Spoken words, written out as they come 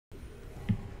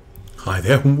Hi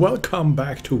there, welcome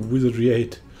back to Wizardry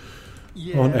 8 on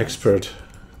Yes. Expert.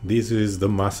 This is the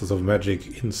Masters of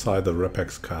Magic inside the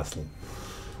Rapax Castle.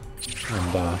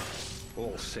 And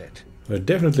All set. we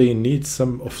definitely need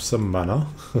some mana.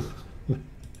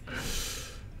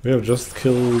 We have just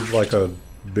killed like a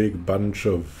big bunch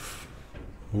of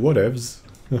whatevs.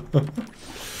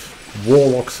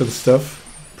 Warlocks and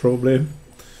stuff, probably.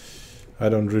 I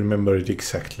don't remember it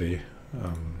exactly.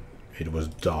 It was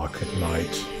dark at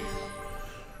night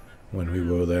when we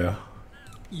were there.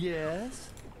 Yes.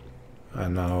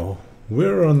 And now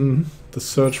we're on the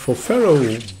search for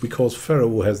Ferro, because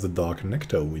Ferro has the dark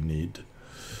nectar we need.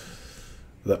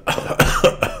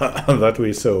 That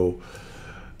we so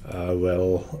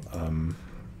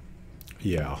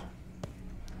yeah.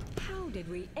 How did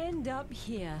we end up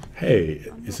here? Hey,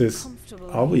 I'm is not this...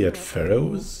 comfortable Are we at here.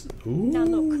 Ferro's? Ooh, Now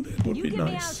look, that would you be get me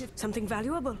nice. out of Something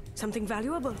valuable. Something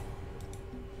valuable.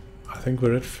 I think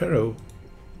we're at Ferro.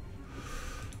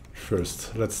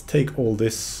 First, let's take all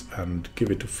this and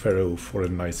give it to Ferro for a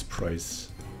nice price.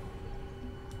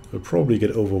 We'll probably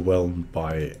get overwhelmed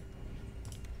by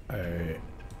a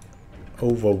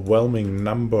overwhelming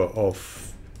number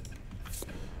of...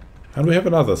 And we have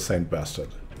another Saint Bastard.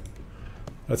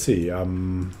 Let's see,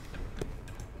 and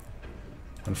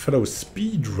Ferro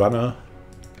Speedrunner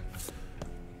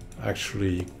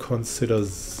actually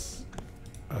considers,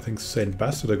 I think, Saint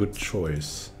Bastard a good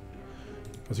choice.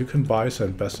 Because you can buy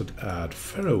Saint Bastard at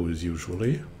Ferro's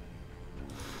usually.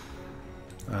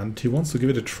 And he wants to give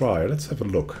it a try. Let's have a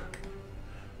look.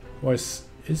 Why is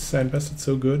Saint Bastard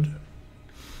so good?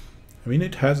 I mean,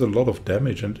 it has a lot of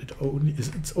damage and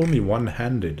it's only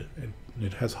one-handed.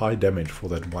 It has high damage for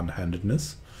that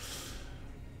one-handedness.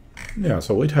 Yeah,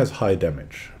 so it has high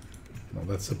damage. Well,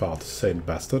 that's about Saint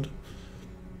Bastard.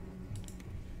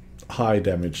 High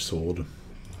damage sword.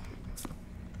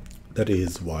 That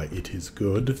is why it is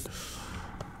good.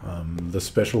 The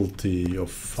specialty of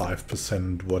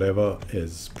 5% whatever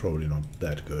is probably not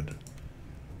that good.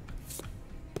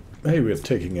 Hey, we're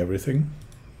taking everything.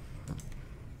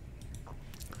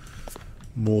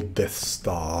 More Death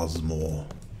Stars, more.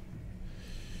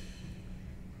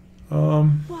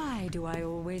 Why do I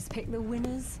always pick the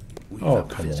winners? We've Oh, a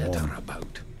come visitor on.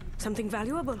 about. Something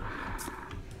valuable.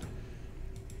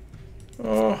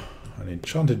 Oh, an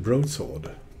enchanted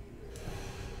broadsword.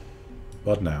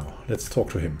 But now, let's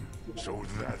talk to him. So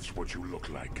that's what you look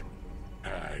like.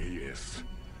 Ah, yes.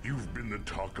 You've been the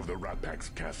talk of the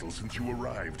Rapax Castle since you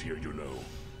arrived here, you know.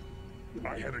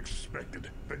 I had expected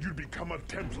that you'd become a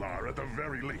Templar at the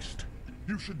very least.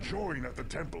 You should join at the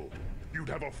temple. You'd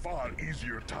have a far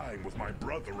easier time with my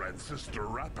brother and sister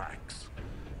Rapax.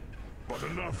 But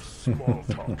enough small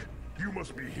talk. You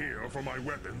must be here for my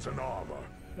weapons and armor.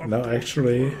 Of No, course,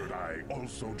 actually- you've heard I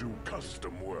also do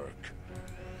custom work.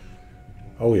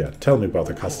 Oh yeah, tell me about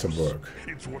the Of custom course, work.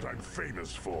 It's what I'm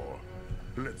famous for.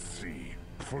 Let's see.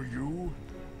 For you,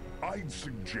 I'd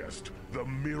suggest the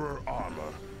mirror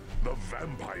armor, the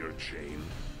vampire chain,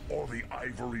 or the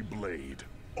ivory blade.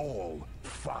 All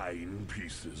fine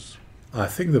pieces. I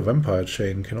think the vampire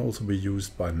chain can also be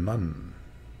used by none,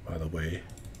 by the way.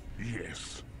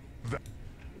 Yes.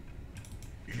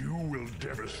 You will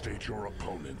devastate your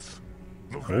opponents.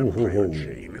 The vampire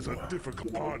chain is a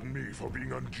difficult... Pardon me for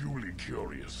being unduly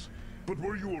curious. But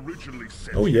were you originally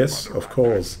sent Oh here yes, by the of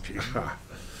course. Rapax King?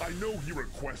 I know he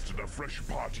requested a fresh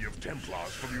party of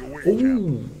Templars for the away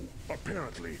Ooh. camp.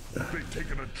 Apparently, they've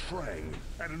taken a Trang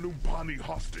and an Umpani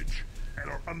hostage and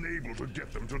are unable to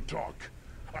get them to talk.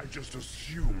 I just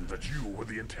assumed that you were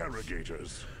the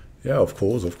interrogators. Yeah, of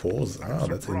course, of course. I'm Ah,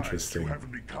 that's surprised interesting. You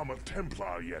haven't become a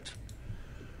Templar yet.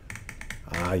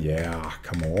 Ah, yeah,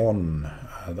 come on.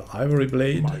 The ivory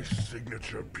blade. My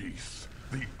signature piece,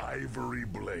 the ivory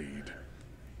blade.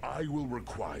 I will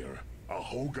require a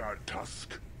Hogar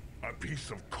tusk, a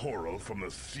piece of coral from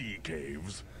the sea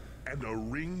caves, and a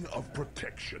ring of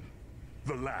protection.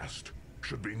 The last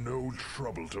should be no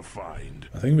trouble to find.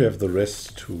 I think we have the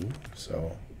rest too,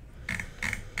 so...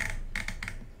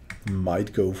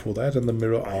 Might go for that and the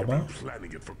mirror I have armor. been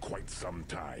planning it for quite some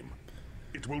time.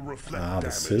 It will reflect Ah, the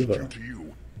damage silver. due to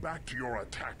you back to your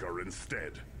attacker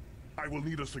instead. I will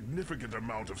need a significant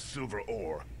amount of silver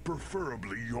ore,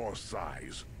 preferably your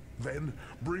size. Then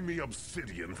bring me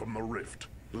obsidian from the rift.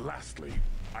 Lastly,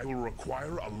 I will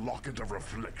require a locket of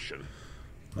reflection.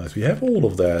 Nice, we have all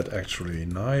of that actually.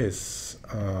 Nice.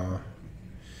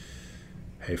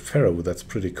 Hey, Ferro, that's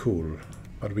pretty cool.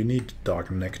 But we need dark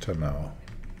nectar now.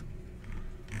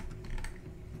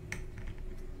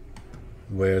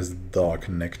 Where's dark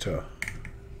nectar?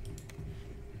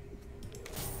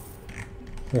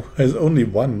 Oh, there's only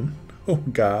one. Oh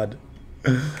god.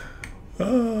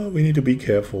 We need to be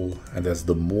careful. And there's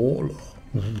the Mauler.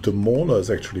 The Mauler is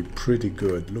actually pretty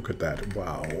good. Look at that.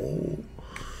 Wow.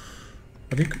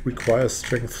 I think it requires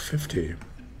strength 50.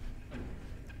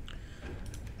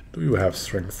 Do you have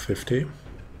strength 50?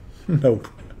 Nope.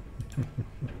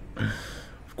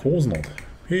 Of course not.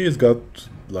 He's got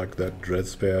like that dread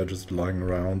spear just lying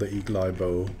around, the eagle eye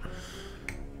bow.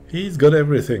 He's got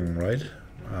everything, right?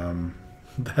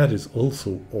 That is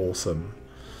also awesome.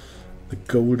 The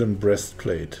golden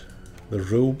breastplate, the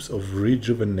robes of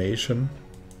rejuvenation,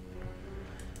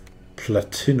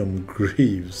 platinum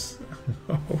greaves.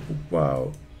 Oh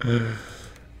wow.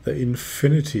 The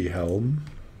infinity helm.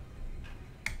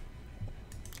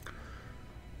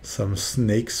 Some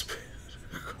snake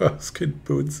skin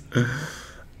boots.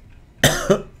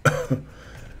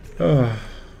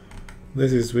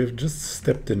 We've just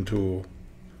stepped into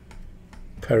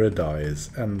paradise,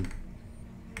 and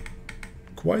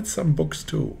quite some books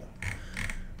too.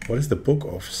 What is the book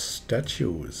of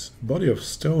statues? Body of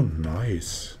stone,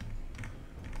 nice.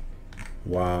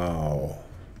 Wow.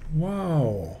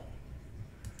 Wow.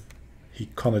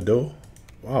 Hikonedo.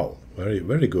 Wow, very,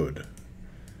 very good.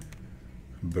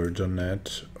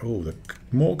 Burgeonet. Oh, the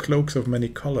more cloaks of many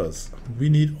colors. We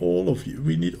need all of you.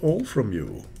 We need all from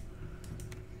you.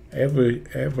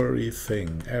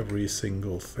 Everything. Every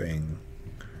single thing.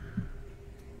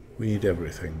 We need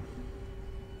everything.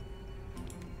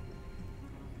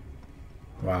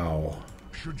 Wow.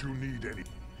 Should you need any?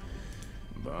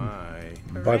 Bye.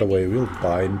 By the way, we'll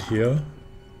bind here.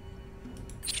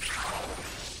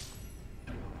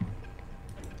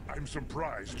 I'm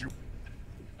surprised you.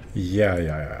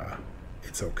 Yeah.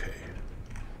 It's okay.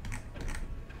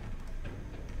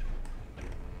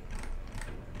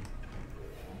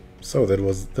 So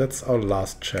that's our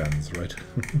last chance, right?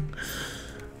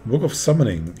 Book of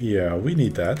Summoning. Yeah, we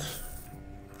need that.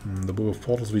 The Book of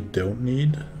Portals we don't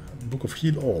need. Book of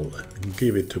Heal All.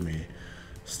 Give it to me.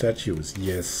 Statues.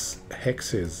 Yes.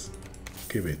 Hexes.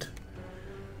 Give it.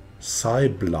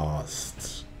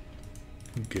 Psyblast.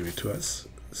 Give it to us.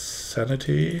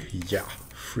 Sanity. Yeah.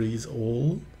 Freeze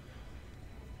all.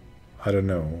 I don't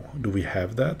know. Do we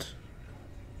have that?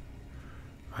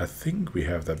 I think we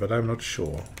have that, but I'm not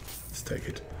sure. Let's take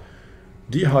it.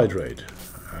 Dehydrate.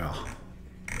 Ah,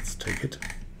 let's take it.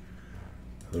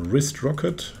 The wrist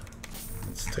rocket.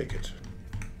 Let's take it.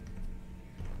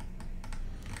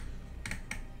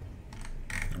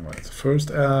 Alright, first,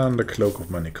 and the cloak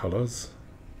of many colors.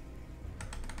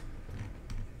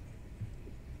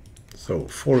 So,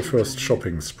 for a first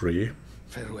shopping spree.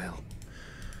 Farewell.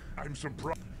 I'm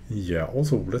surprised. Yeah,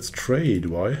 also, let's trade.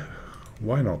 Why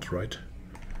not, right?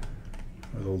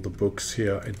 With all the books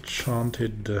here.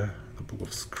 Enchanted, the Book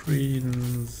of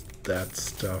Screens, that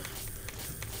stuff.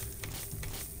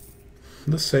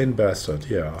 The Sane Bastard,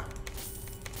 yeah.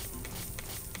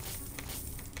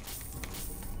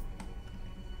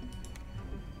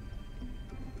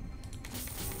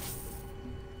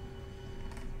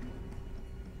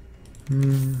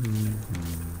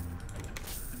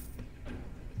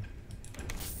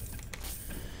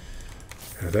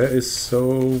 There is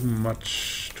so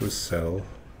much to sell.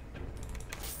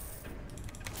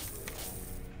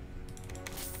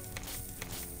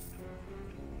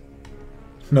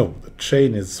 No, the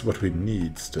chain is what we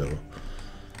need still.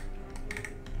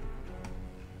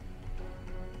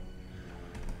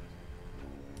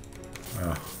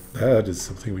 Ah, that is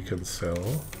something we can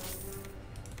sell.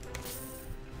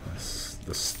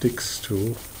 The sticks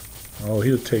too. Oh,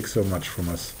 he'll take so much from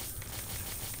us.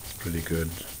 It's pretty good.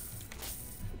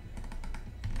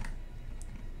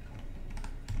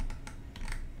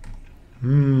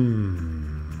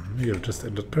 We have just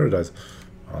entered paradise.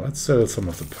 Let's sell some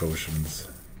of the potions.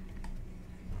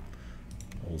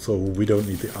 Also, we don't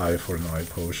need the eye for an eye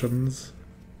potions.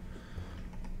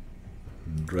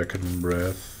 Dragon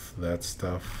breath, that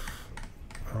stuff.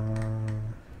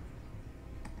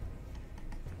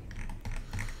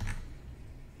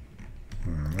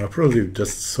 I probably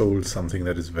just sold something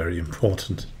that is very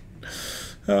important.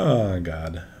 Oh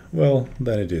god. Well,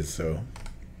 then it is so.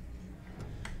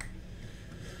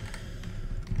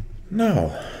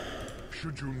 Now,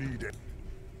 Should you need it?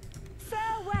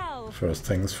 Farewell. first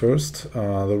things first,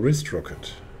 the wrist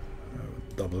rocket.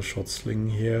 Double shot sling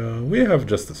here. We have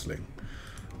just a sling.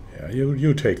 Yeah,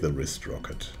 you take the wrist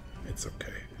rocket. It's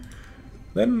okay.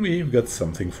 Then we've got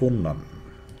something for none.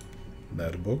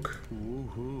 That book.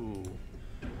 Woohoo.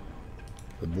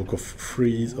 The Book of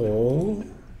Freeze All.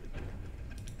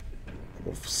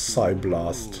 Book of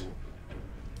Psyblast.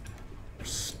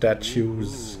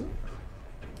 Statues.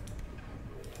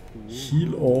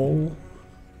 Heal All.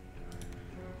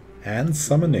 And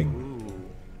Summoning.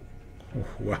 Oh,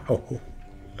 wow.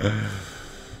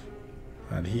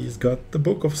 And he's got the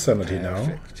Book of Sanity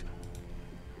now.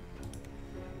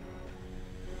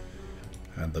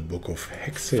 And the Book of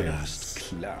Hexes.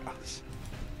 Class.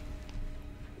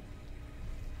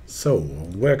 So,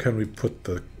 where can we put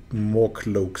the more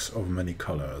cloaks of many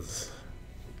colors?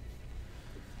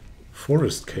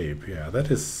 Forest Cape, yeah, that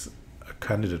is a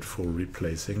candidate for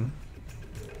replacing.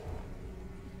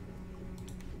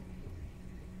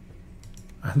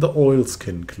 And the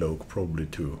oilskin cloak probably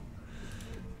too.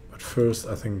 But first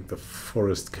I think the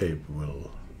Forest Cape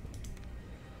will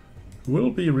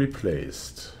be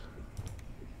replaced.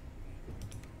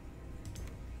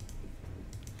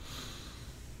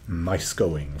 Nice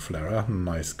going, Flera,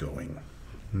 nice going.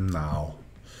 Now,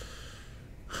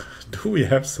 do we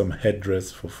have some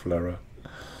headdress for Flera?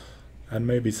 And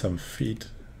maybe some feet?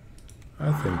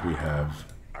 I think we have.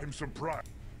 I'm surprised.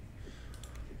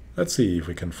 Let's see if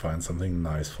we can find something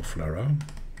nice for Flera.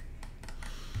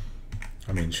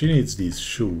 I mean, she needs these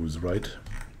shoes, right?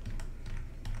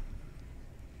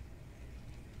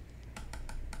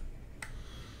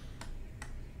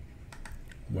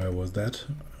 Where was that?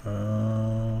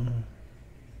 That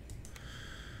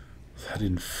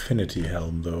infinity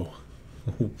helm, though.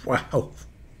 Wow!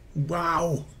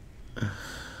 Wow!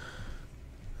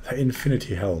 The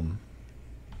infinity helm.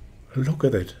 Look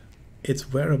at it.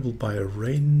 It's wearable by a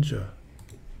ranger.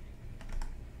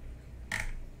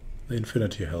 The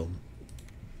infinity helm.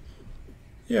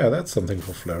 Yeah, that's something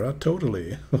for Flera,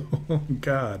 totally. Oh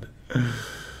god.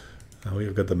 Now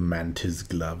we've got the mantis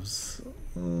gloves.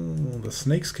 Oh, the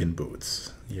snakeskin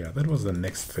boots. Yeah, that was the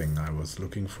next thing I was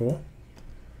looking for.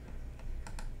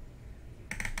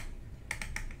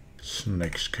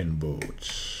 Snakeskin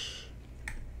boots.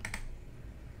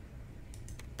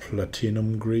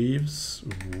 Platinum greaves.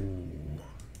 Ooh.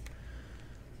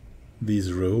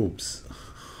 These robes.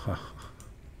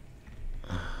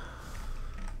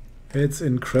 It's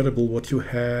incredible what you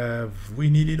have. We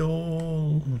need it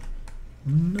all.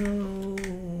 No.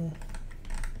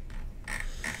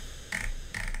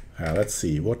 Let's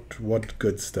see. What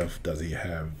good stuff does he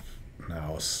have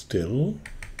now still?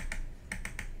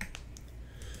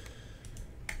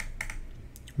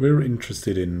 We're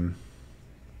interested in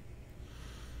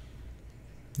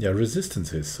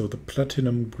resistances, so the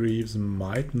platinum greaves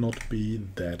might not be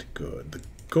that good. The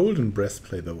golden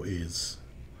breastplate though is.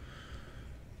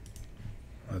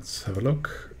 Let's have a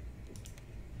look.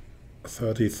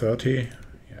 30-30.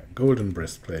 Yeah, golden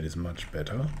breastplate is much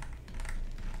better.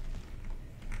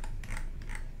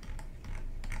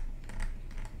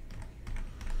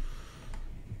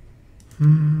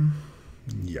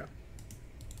 Yeah.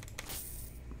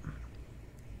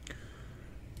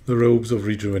 The robes of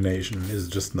rejuvenation is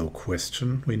just no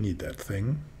question. We need that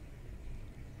thing.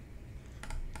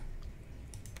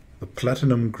 The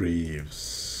platinum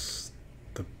greaves.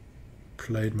 The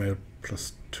plate mail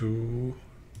 +2.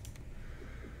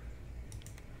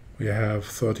 We have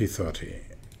 30-30.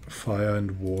 Fire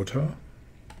and water.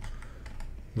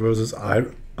 Versus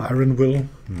iron will?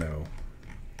 No.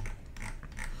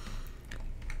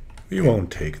 We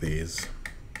won't take these.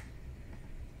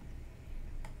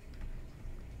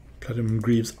 Platinum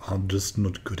greaves are just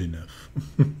not good enough.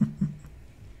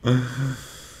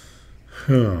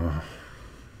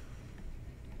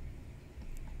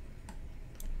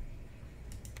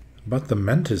 But the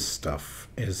mantis stuff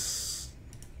is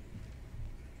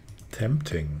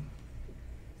tempting.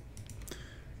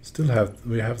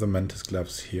 We have the mantis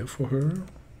gloves here for her.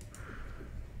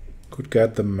 Could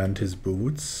get the mantis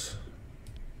boots.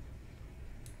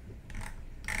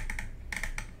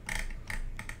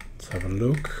 Let's have a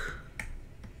look.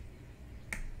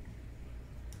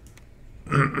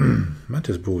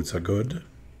 Mantis boots are good.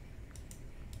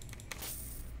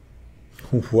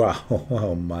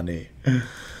 Wow, money.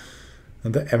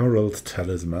 And the emerald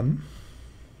talisman.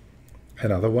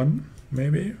 Another one,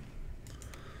 maybe?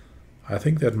 I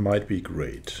think that might be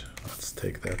great. Let's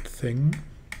take that thing.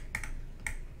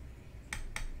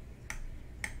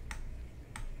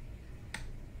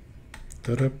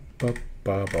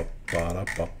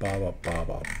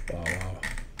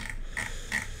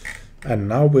 And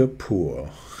now we're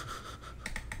poor.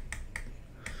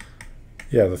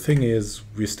 Yeah, the thing is,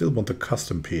 we still want the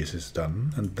custom pieces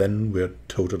done, and then we're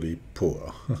totally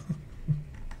poor.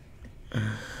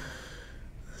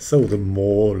 So, the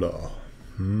Mauler.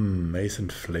 Mace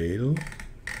and Flail.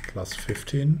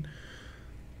 +15.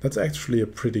 That's actually a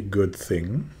pretty good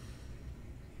thing.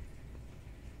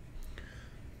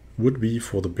 Would be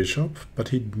for the bishop, but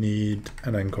he'd need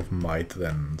an Ank of Might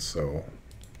then, so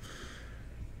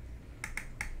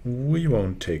we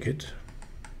won't take it.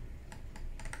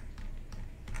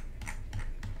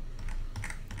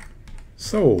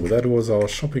 So that was our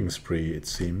shopping spree, it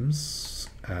seems,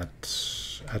 at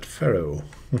Ferro.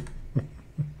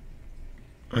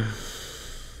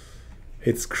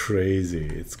 It's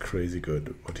crazy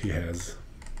good what he has.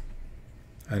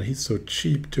 And he's so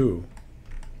cheap too.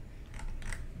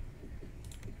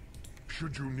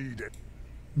 Should you need it?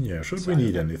 Yeah, should we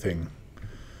need anything?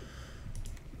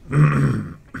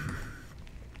 The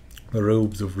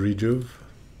robes of Rejuve.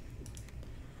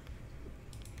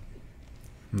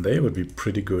 They would be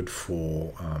pretty good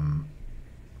for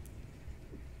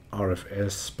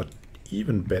RFS, but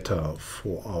even better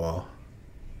for our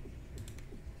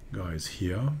guys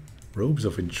here. Robes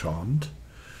of Enchant.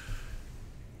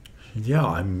 Yeah,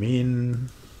 I mean,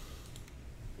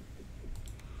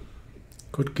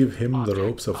 could give him the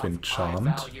Robes of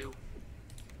Enchant.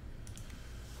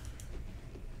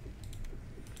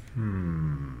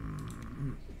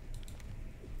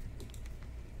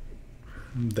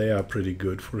 They are pretty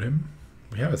good for him.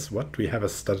 We have a what? We have a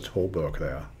studded hauberk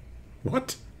there.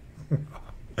 What?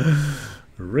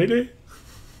 Really?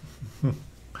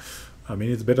 I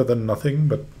mean, it's better than nothing,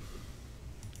 but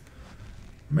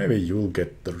maybe you'll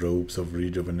get the Robes of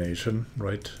Rejuvenation,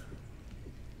 right?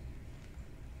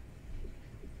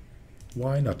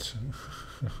 Why not?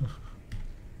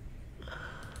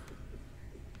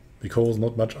 Because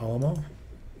not much armor?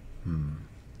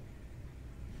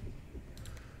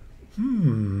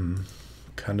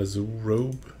 Kanazu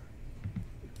robe.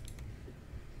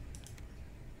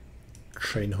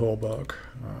 Chain hauberk.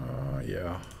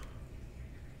 Yeah.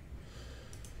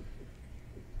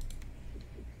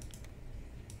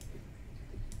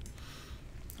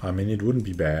 I mean, it wouldn't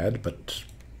be bad, but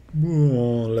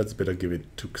let's better give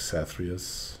it to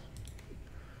Xathrius.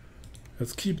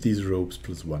 Let's keep these robes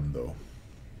 +1 though.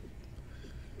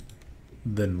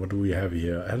 Then what do we have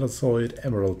here? Allozoid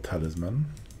Emerald Talisman.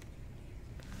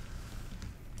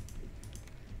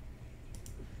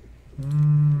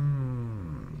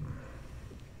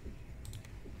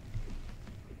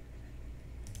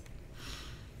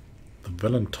 The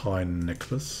Valentine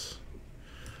necklace.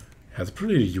 Yeah, it's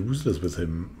pretty useless with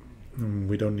him.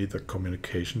 We don't need the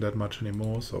communication that much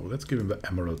anymore, so let's give him the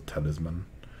Emerald Talisman.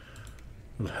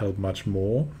 Will help much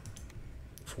more.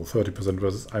 For 30%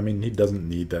 versus... I mean, he doesn't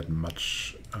need that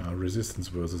much resistance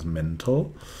versus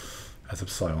mental. As a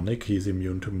psionic, he's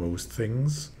immune to most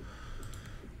things.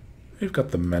 We've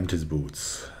got the Mantis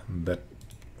boots that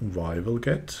Vi will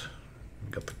get.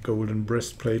 We've got the golden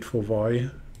breastplate for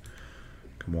Vi.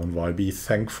 Come on, Vi, be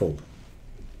thankful.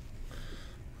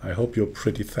 I hope you're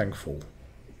pretty thankful.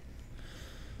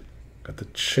 Got the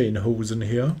chain hose in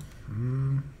here.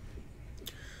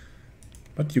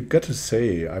 But you got to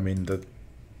say, I mean, that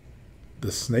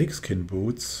the snakeskin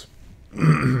boots...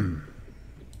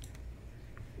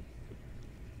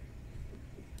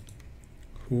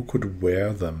 Who could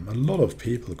wear them? A lot of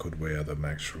people could wear them,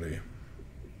 actually.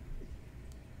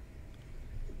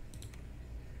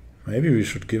 Maybe we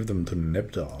should give them to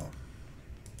Nectar.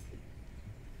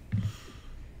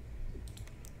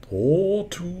 Or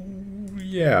to...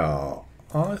 yeah,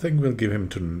 I think we'll give them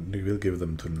to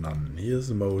none. He is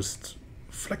the most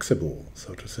flexible,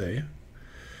 so to say.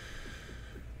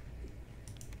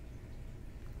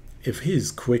 If he is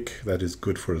quick, that is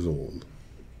good for us all.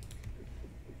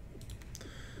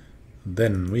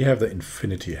 Then we have the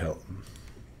Infinity Helm.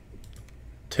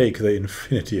 Take the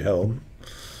Infinity Helm.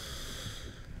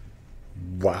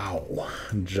 Wow.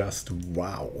 Just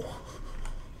wow.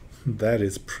 That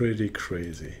is pretty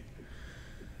crazy.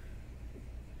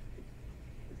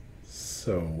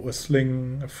 So, a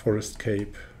sling, a forest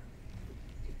cape.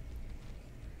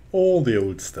 All the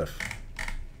old stuff.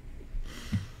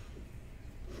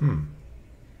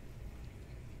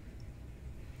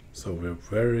 So we're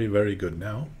very, very good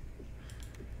now.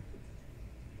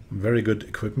 Very good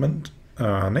equipment.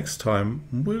 Next time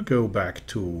we'll go back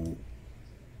to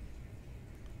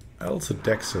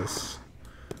Alcedexis.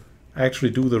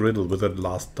 Actually do the riddle with that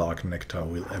last dark nectar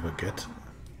we'll ever get.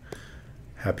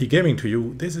 Happy gaming to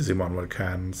you. This is Immanuel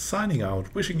signing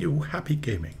out, wishing you happy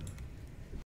gaming.